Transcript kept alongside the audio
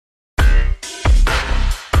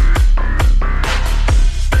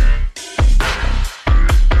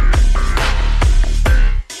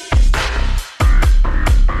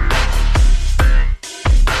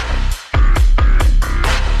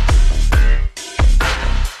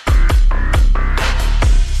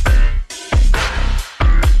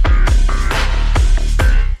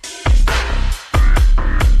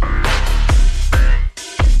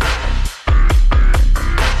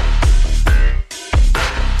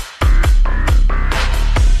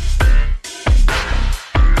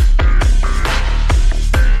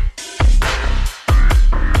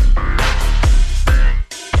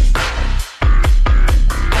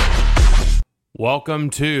Welcome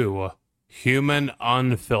to Human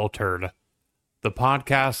Unfiltered, the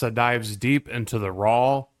podcast that dives deep into the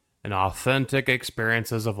raw and authentic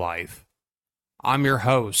experiences of life. I'm your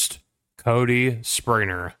host, Cody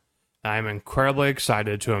Springer. I'm incredibly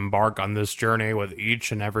excited to embark on this journey with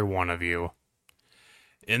each and every one of you.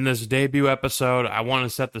 In this debut episode, I want to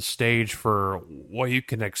set the stage for what you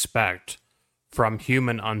can expect from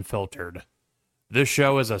Human Unfiltered. This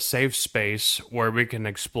show is a safe space where we can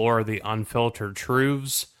explore the unfiltered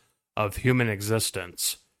truths of human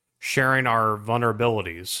existence, sharing our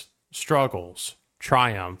vulnerabilities, struggles,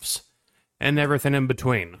 triumphs, and everything in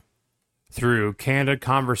between. Through candid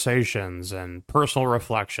conversations and personal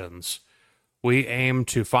reflections, we aim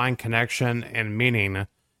to find connection and meaning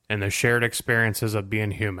in the shared experiences of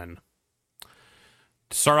being human.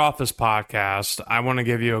 To start off this podcast, I want to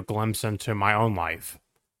give you a glimpse into my own life.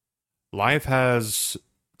 Life has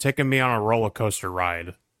taken me on a roller coaster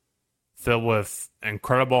ride, filled with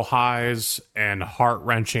incredible highs and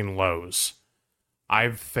heart-wrenching lows.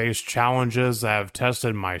 I've faced challenges that have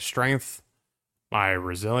tested my strength, my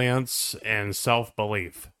resilience, and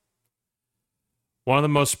self-belief. One of the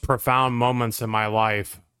most profound moments in my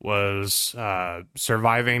life was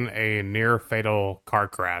surviving a near-fatal car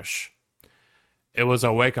crash. It was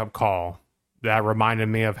a wake-up call that reminded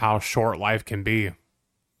me of how short life can be.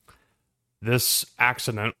 This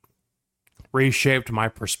accident reshaped my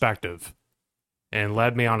perspective and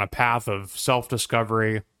led me on a path of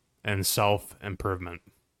self-discovery and self-improvement.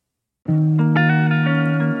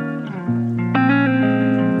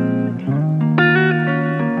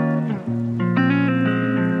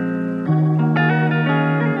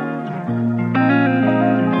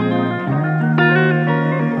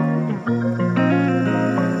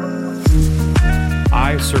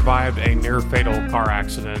 I survived a near-fatal car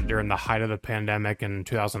accident during the height of the pandemic in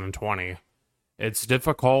 2020. It's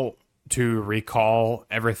difficult to recall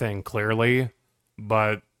everything clearly,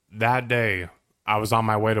 but that day, I was on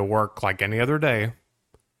my way to work like any other day,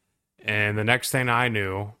 and the next thing I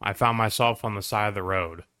knew, I found myself on the side of the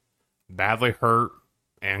road, badly hurt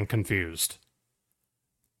and confused.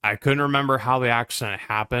 I couldn't remember how the accident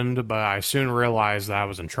happened, but I soon realized that I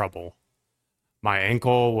was in trouble. My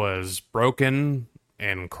ankle was broken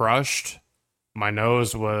and crushed. My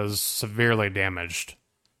nose was severely damaged.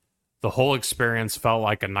 The whole experience felt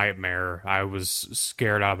like a nightmare. I was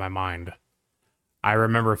scared out of my mind. I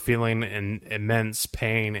remember feeling immense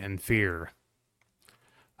pain and fear.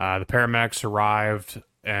 The paramedics arrived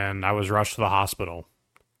and I was rushed to the hospital.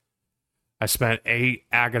 I spent 8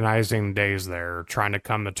 agonizing days there trying to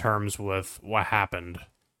come to terms with what happened.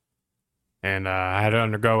 And I had to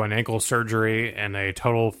undergo an ankle surgery and a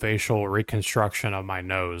total facial reconstruction of my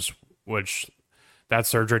nose, which that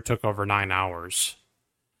surgery took over 9 hours.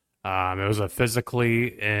 It was a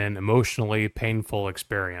physically and emotionally painful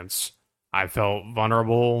experience. I felt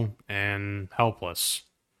vulnerable and helpless.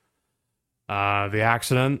 The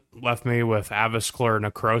accident left me with avascular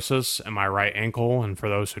necrosis in my right ankle, and for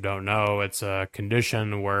those who don't know, it's a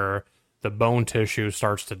condition where the bone tissue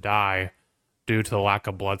starts to die due to the lack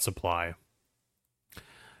of blood supply.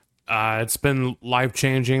 It's been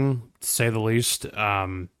life-changing, to say the least.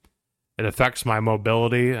 It affects my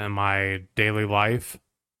mobility and my daily life.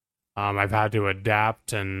 I've had to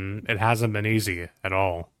adapt, and it hasn't been easy at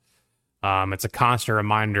all. It's a constant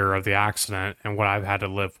reminder of the accident and what I've had to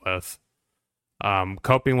live with.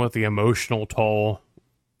 Coping with the emotional toll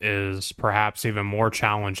is perhaps even more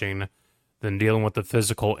challenging than dealing with the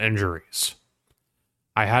physical injuries.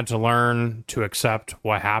 I had to learn to accept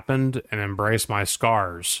what happened and embrace my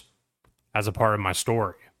scars as a part of my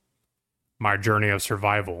story, my journey of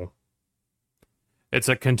survival. It's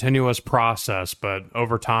a continuous process, but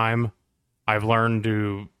over time, I've learned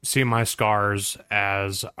to see my scars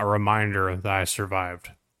as a reminder that I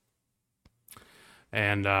survived.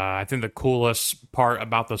 And I think the coolest part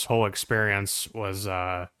about this whole experience was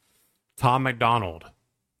Tom MacDonald,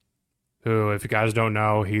 who, if you guys don't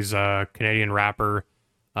know, he's a Canadian rapper.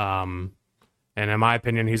 And in my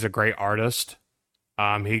opinion, he's a great artist.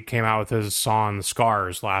 He came out with his song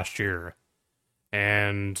Scars last year.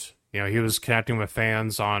 And, he was connecting with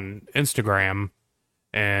fans on Instagram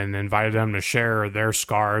and invited them to share their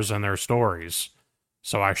scars and their stories.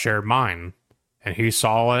 So I shared mine. And he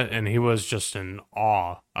saw it, and he was just in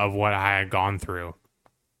awe of what I had gone through.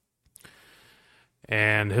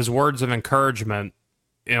 And his words of encouragement,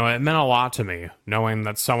 it meant a lot to me, knowing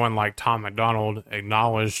that someone like Tom MacDonald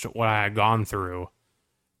acknowledged what I had gone through.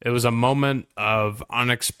 It was a moment of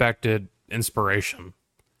unexpected inspiration.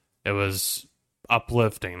 It was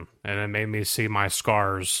uplifting, and it made me see my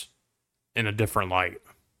scars in a different light.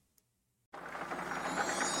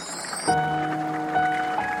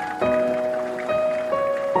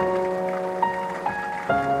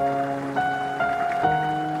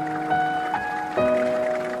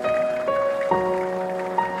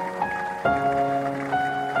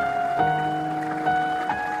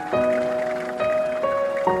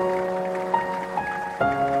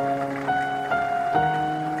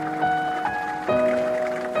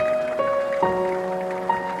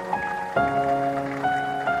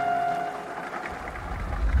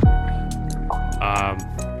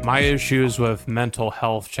 issues with mental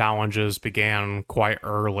health challenges began quite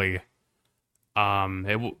early. But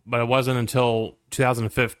it wasn't until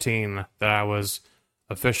 2015 that I was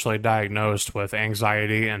officially diagnosed with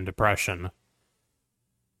anxiety and depression.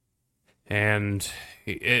 And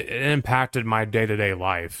it impacted my day-to-day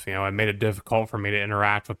life. You know, it made it difficult for me to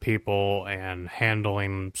interact with people and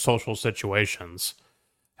handling social situations.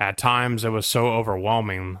 At times, it was so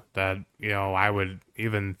overwhelming that, you know, I would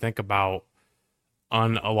even think about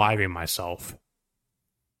unaliving myself.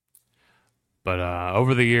 But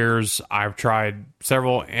over the years, I've tried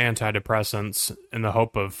several antidepressants in the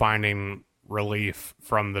hope of finding relief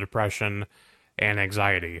from the depression and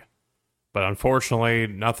anxiety. But unfortunately,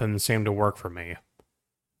 nothing seemed to work for me.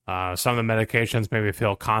 Some of the medications made me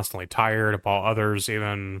feel constantly tired, while others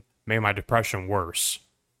even made my depression worse.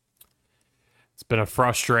 It's been a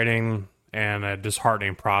frustrating and a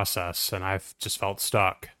disheartening process, and I've just felt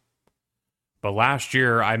stuck. But last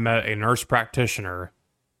year, I met a nurse practitioner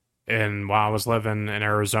while I was living in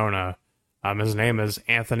Arizona. His name is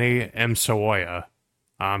Anthony M. Sawoya.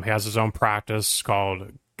 He has his own practice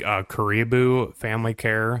called Caribou Family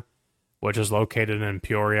Care, which is located in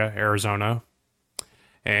Peoria, Arizona.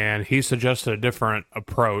 And he suggested a different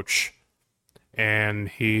approach, and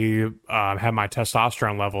he had my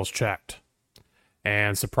testosterone levels checked.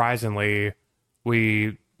 And surprisingly,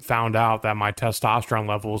 we found out that my testosterone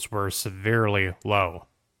levels were severely low.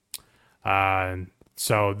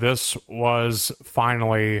 So this was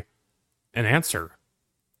finally an answer.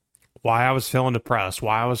 Why I was feeling depressed,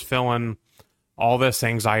 why I was feeling all this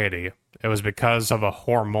anxiety. It was because of a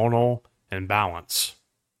hormonal imbalance.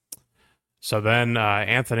 So then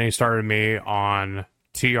Anthony started me on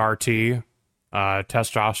TRT,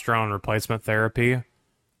 testosterone replacement therapy.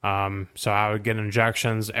 So I would get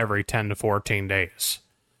injections every 10 to 14 days.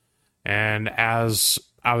 And as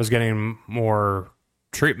I was getting more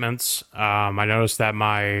treatments, I noticed that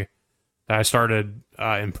I started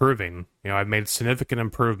improving. You know, I've made significant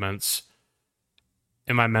improvements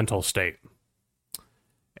in my mental state.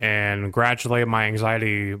 And gradually my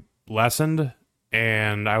anxiety lessened,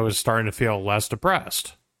 and I was starting to feel less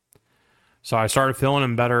depressed. So I started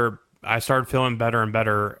feeling better. I started feeling better and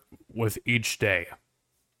better with each day.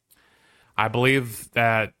 I believe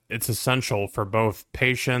that it's essential for both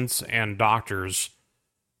patients and doctors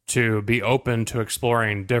to be open to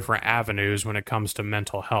exploring different avenues when it comes to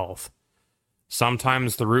mental health.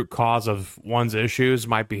 Sometimes the root cause of one's issues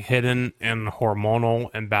might be hidden in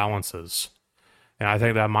hormonal imbalances. And I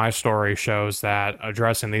think that my story shows that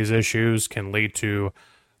addressing these issues can lead to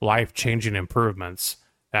life-changing improvements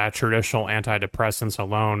that traditional antidepressants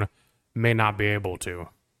alone may not be able to.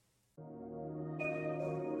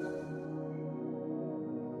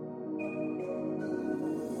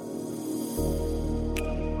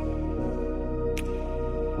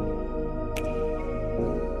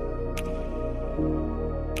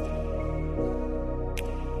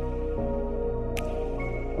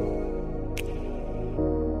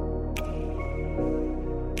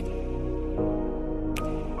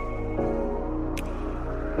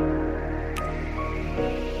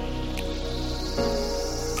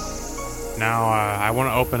 Now, I want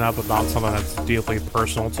to open up about something that's deeply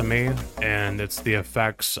personal to me, and it's the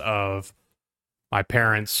effects of my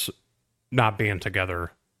parents not being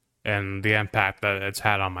together and the impact that it's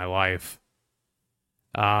had on my life.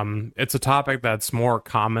 It's a topic that's more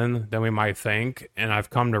common than we might think, and I've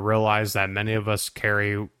come to realize that many of us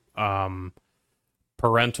carry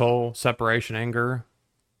parental separation anger.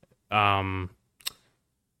 My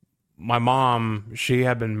mom, she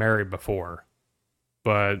had been married before,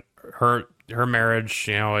 but her marriage,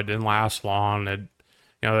 you know, it didn't last long.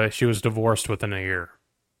 She was divorced within a year.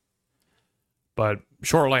 But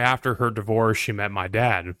shortly after her divorce, she met my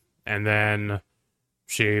dad, and then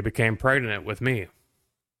she became pregnant with me.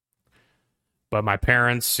 But my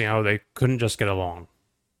parents, you know, they couldn't just get along.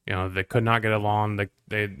 You know, they could not get along.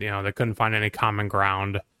 They couldn't find any common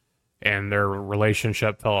ground, and their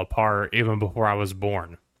relationship fell apart even before I was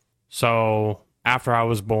born. So after I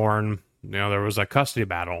was born, you know, there was a custody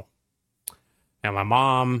battle. And my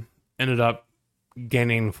mom ended up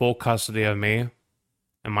gaining full custody of me,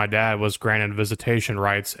 and my dad was granted visitation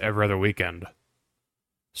rights every other weekend.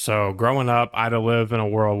 So growing up, I had to live in a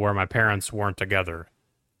world where my parents weren't together.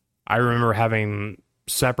 I remember having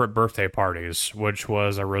separate birthday parties, which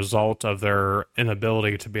was a result of their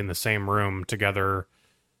inability to be in the same room together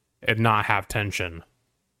and not have tension.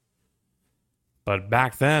 But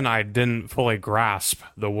back then, I didn't fully grasp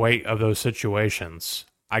the weight of those situations.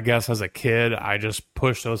 I guess as a kid, I just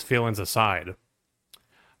pushed those feelings aside.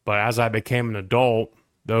 But as I became an adult,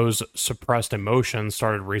 those suppressed emotions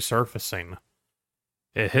started resurfacing.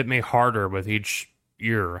 it hit me harder with each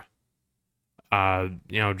year.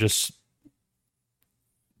 Just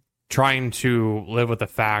trying to live with the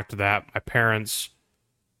fact that my parents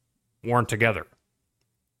weren't together.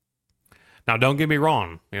 Now, don't get me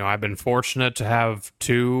wrong. I've been fortunate to have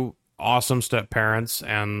two awesome step parents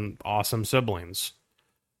and awesome siblings.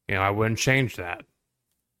 I wouldn't change that.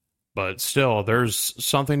 But still, there's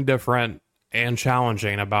something different and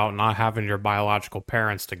challenging about not having your biological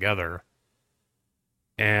parents together.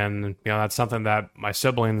 And, that's something that my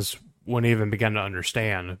siblings wouldn't even begin to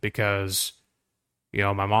understand because,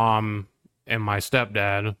 my mom and my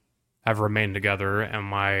stepdad have remained together, and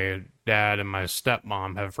my dad and my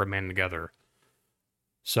stepmom have remained together.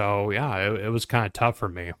 So, yeah, it was kind of tough for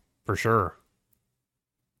me, for sure.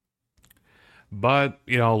 But,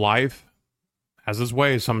 life has its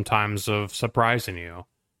way sometimes of surprising you.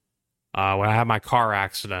 When I had my car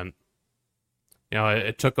accident,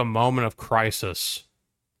 it took a moment of crisis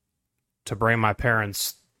to bring my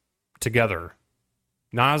parents together.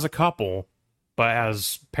 Not as a couple, but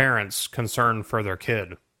as parents concerned for their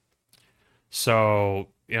kid. So,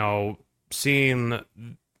 seeing,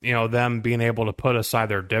 them being able to put aside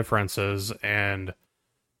their differences and,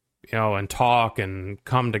 and talk and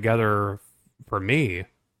come together for me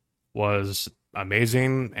was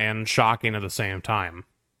amazing and shocking at the same time.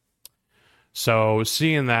 So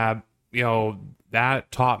seeing that,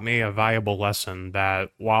 that taught me a valuable lesson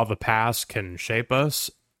that while the past can shape us,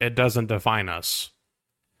 it doesn't define us.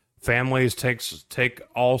 Families take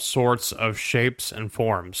all sorts of shapes and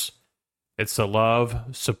forms. It's the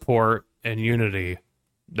love, support, and unity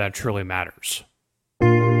that truly matters.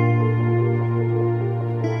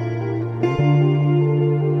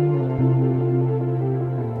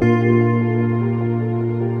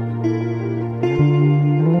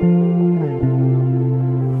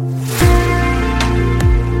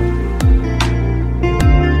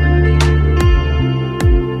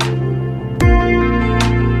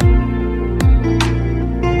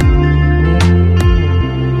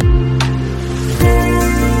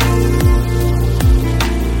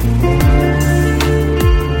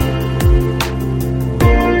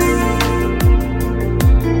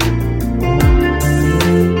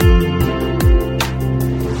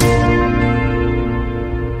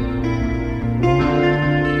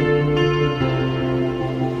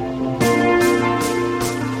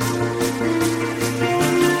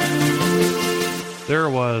 There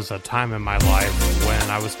was a time in my life when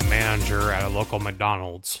I was the manager at a local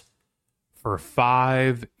McDonald's. For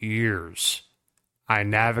 5 years, I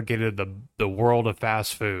navigated the world of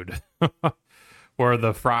fast food, where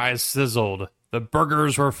the fries sizzled, the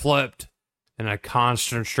burgers were flipped, and a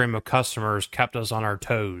constant stream of customers kept us on our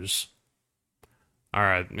toes. All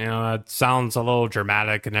right, that sounds a little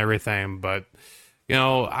dramatic and everything, but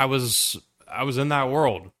I was in that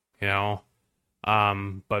world,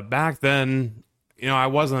 But back then, I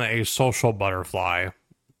wasn't a social butterfly.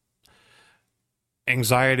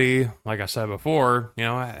 Anxiety, like I said before,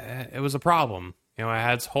 it was a problem. It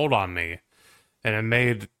had its hold on me, and it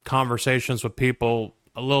made conversations with people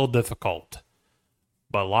a little difficult.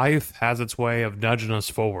 But life has its way of nudging us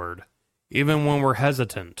forward, even when we're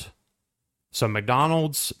hesitant. So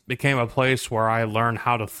McDonald's became a place where I learned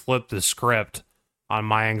how to flip the script on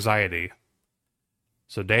my anxiety.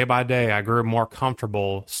 So day by day, I grew more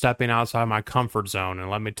comfortable stepping outside my comfort zone.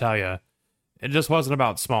 And let me tell you, it just wasn't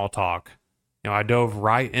about small talk. I dove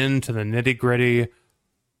right into the nitty-gritty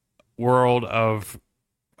world of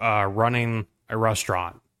running a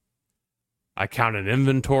restaurant. I counted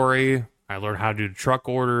inventory, I learned how to do truck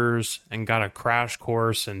orders, and got a crash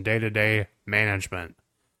course in day-to-day management.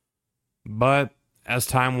 But as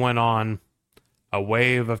time went on, a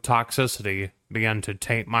wave of toxicity began to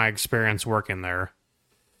taint my experience working there.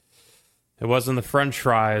 It wasn't the French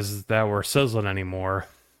fries that were sizzling anymore.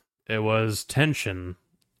 It was tension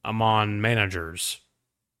among managers.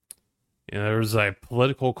 There was a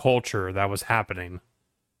political culture that was happening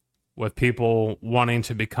with people wanting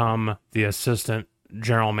to become the assistant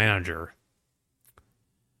general manager.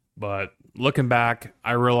 But looking back,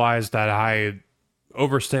 I realized that I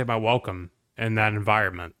overstayed my welcome in that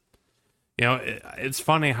environment. It's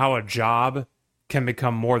funny how a job can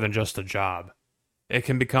become more than just a job. It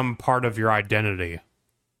can become part of your identity.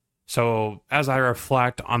 So as I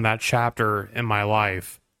reflect on that chapter in my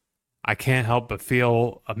life, I can't help but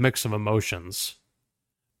feel a mix of emotions.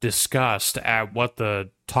 Disgust at what the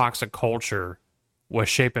toxic culture was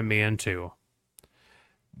shaping me into,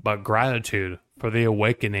 but gratitude for the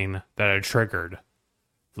awakening that it triggered.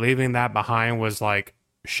 Leaving that behind was like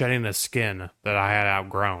shedding a skin that I had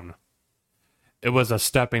outgrown. It was a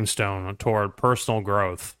stepping stone toward personal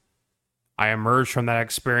growth. I emerged from that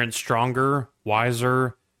experience stronger,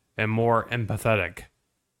 wiser, and more empathetic.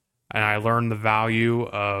 And I learned the value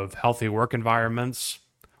of healthy work environments,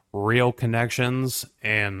 real connections,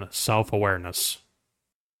 and self-awareness.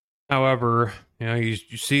 However, you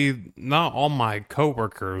see, not all my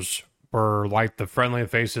coworkers were like the friendly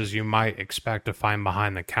faces you might expect to find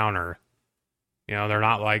behind the counter. They're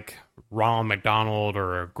not like Ronald McDonald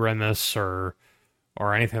or Grimace or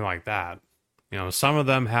anything like that. Some of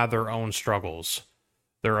them had their own struggles,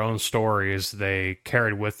 their own stories they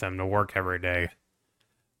carried with them to work every day.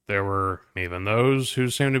 There were even those who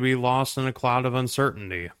seemed to be lost in a cloud of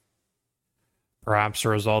uncertainty, perhaps a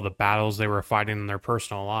result of the battles they were fighting in their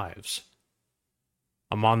personal lives.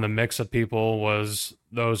 Among the mix of people was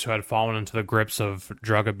those who had fallen into the grips of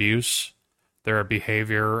drug abuse, their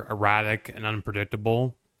behavior erratic and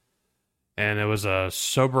unpredictable, and it was a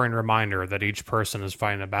sobering reminder that each person is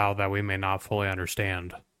fighting a battle that we may not fully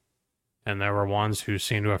understand. And there were ones who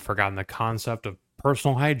seemed to have forgotten the concept of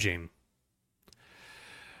personal hygiene.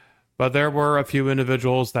 But there were a few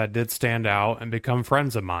individuals that did stand out and become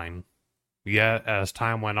friends of mine. Yet, as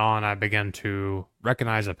time went on, I began to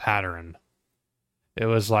recognize a pattern. It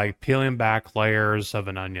was like peeling back layers of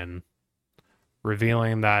an onion,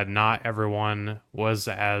 revealing that not everyone was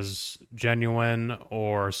as genuine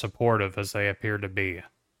or supportive as they appeared to be.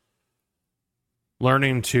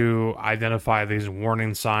 Learning to identify these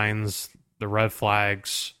warning signs, the red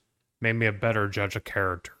flags, made me a better judge of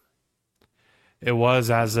character. It was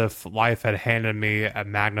as if life had handed me a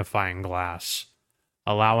magnifying glass,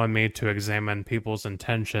 allowing me to examine people's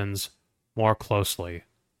intentions more closely.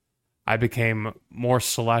 I became more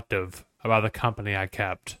selective about the company I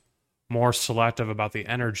kept, more selective about the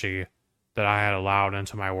energy that I had allowed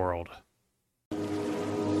into my world.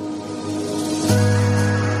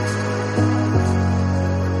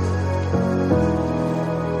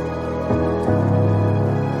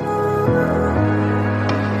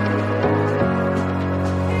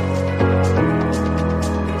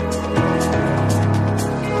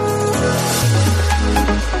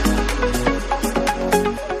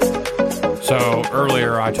 So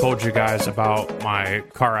earlier I told you guys about my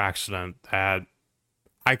car accident that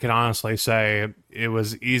I can honestly say it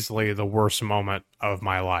was easily the worst moment of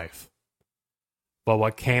my life. But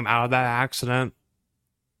what came out of that accident,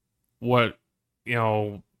 what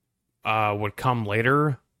would come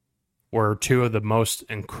later, were two of the most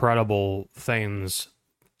incredible things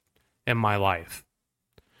in my life.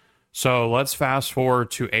 So let's fast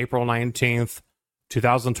forward to April 19th,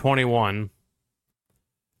 2021.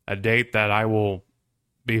 A date that I will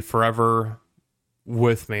be forever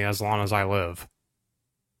with me as long as I live.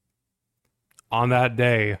 On that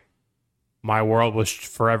day, my world was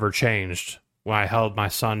forever changed when I held my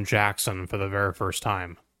son Jackson for the very first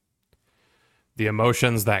time. The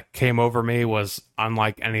emotions that came over me was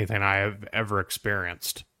unlike anything I have ever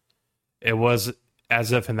experienced. It was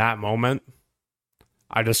as if in that moment,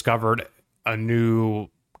 I discovered a new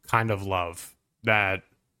kind of love that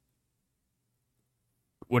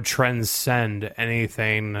would transcend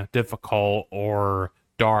anything difficult or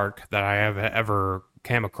dark that I have ever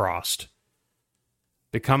came across.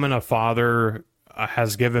 Becoming a father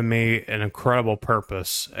has given me an incredible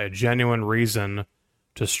purpose, a genuine reason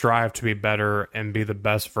to strive to be better and be the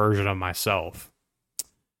best version of myself.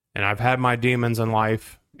 And I've had my demons in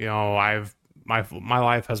life. My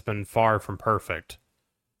life has been far from perfect.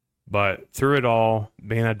 But through it all,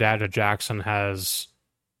 being a dad to Jackson has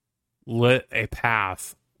lit a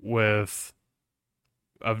path of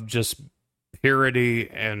just purity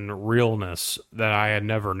and realness that I had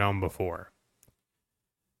never known before.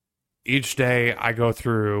 Each day I go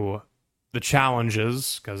through the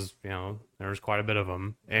challenges, because, there's quite a bit of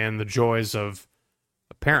them, and the joys of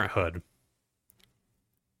parenthood.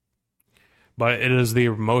 But it is the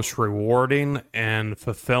most rewarding and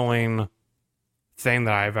fulfilling thing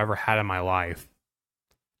that I've ever had in my life.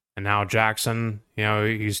 And now Jackson,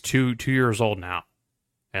 he's two years old now.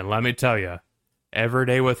 And let me tell you, every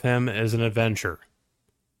day with him is an adventure.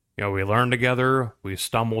 We learn together, we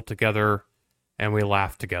stumble together, and we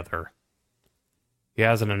laugh together. He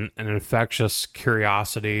has an infectious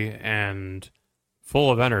curiosity and full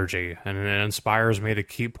of energy, and it inspires me to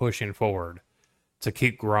keep pushing forward, to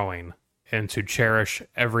keep growing, and to cherish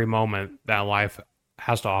every moment that life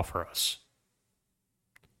has to offer us.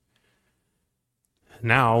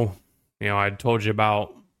 Now, I told you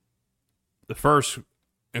about the first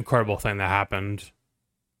incredible thing that happened.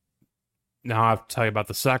 Now I have to tell you about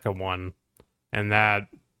the second one, and that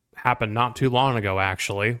happened not too long ago,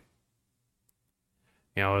 actually.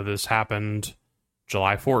 This happened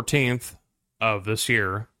July 14th of this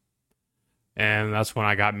year, and that's when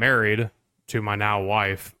I got married to my now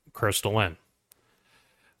wife, Crystal Lynn.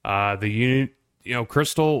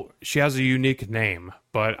 Crystal, she has a unique name,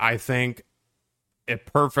 but I think it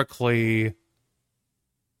perfectly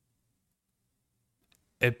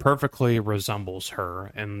resembles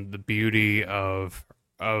her and the beauty of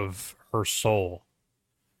her soul.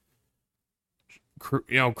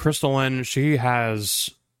 Crystal Lynn, she has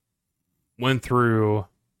went through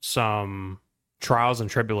some trials and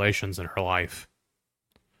tribulations in her life.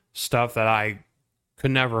 Stuff that I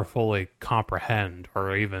could never fully comprehend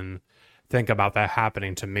or even think about that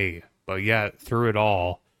happening to me. But yet, through it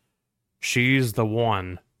all, she's the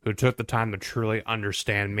one who took the time to truly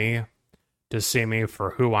understand me, to see me for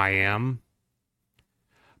who I am.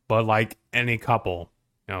 But like any couple,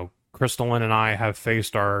 Crystal Lynn and I have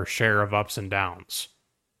faced our share of ups and downs.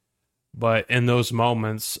 But in those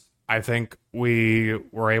moments, I think we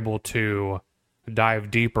were able to dive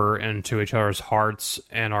deeper into each other's hearts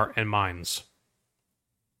and minds.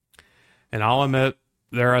 And I'll admit,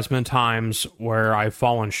 there has been times where I've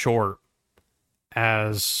fallen short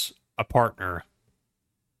as a partner.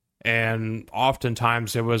 And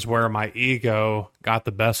oftentimes it was where my ego got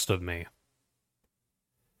the best of me.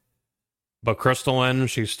 But Crystal Lynn,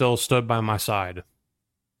 she still stood by my side.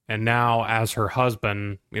 And now, as her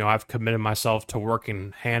husband, I've committed myself to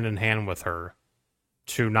working hand in hand with her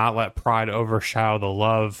to not let pride overshadow the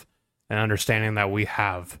love and understanding that we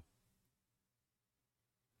have.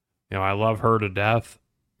 I love her to death.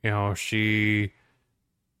 She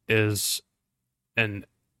is an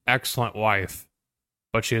excellent wife,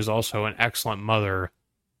 but she is also an excellent mother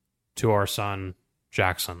to our son,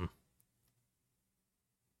 Jackson.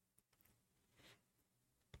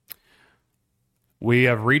 We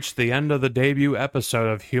have reached the end of the debut episode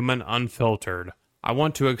of Human Unfiltered. I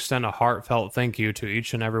want to extend a heartfelt thank you to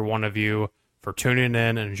each and every one of you for tuning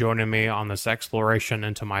in and joining me on this exploration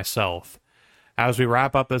into myself. As we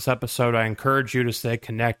wrap up this episode, I encourage you to stay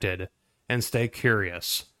connected and stay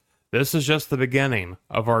curious. This is just the beginning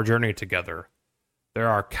of our journey together. There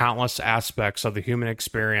are countless aspects of the human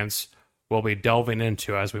experience we'll be delving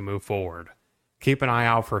into as we move forward. Keep an eye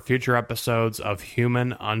out for future episodes of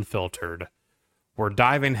Human Unfiltered. We're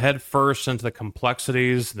diving headfirst into the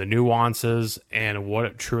complexities, the nuances, and what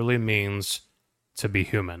it truly means to be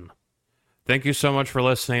human. Thank you so much for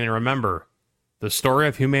listening, and remember, the story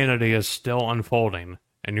of humanity is still unfolding,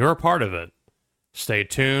 and you're a part of it. Stay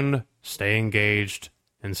tuned, stay engaged,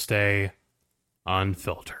 and stay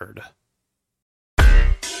unfiltered.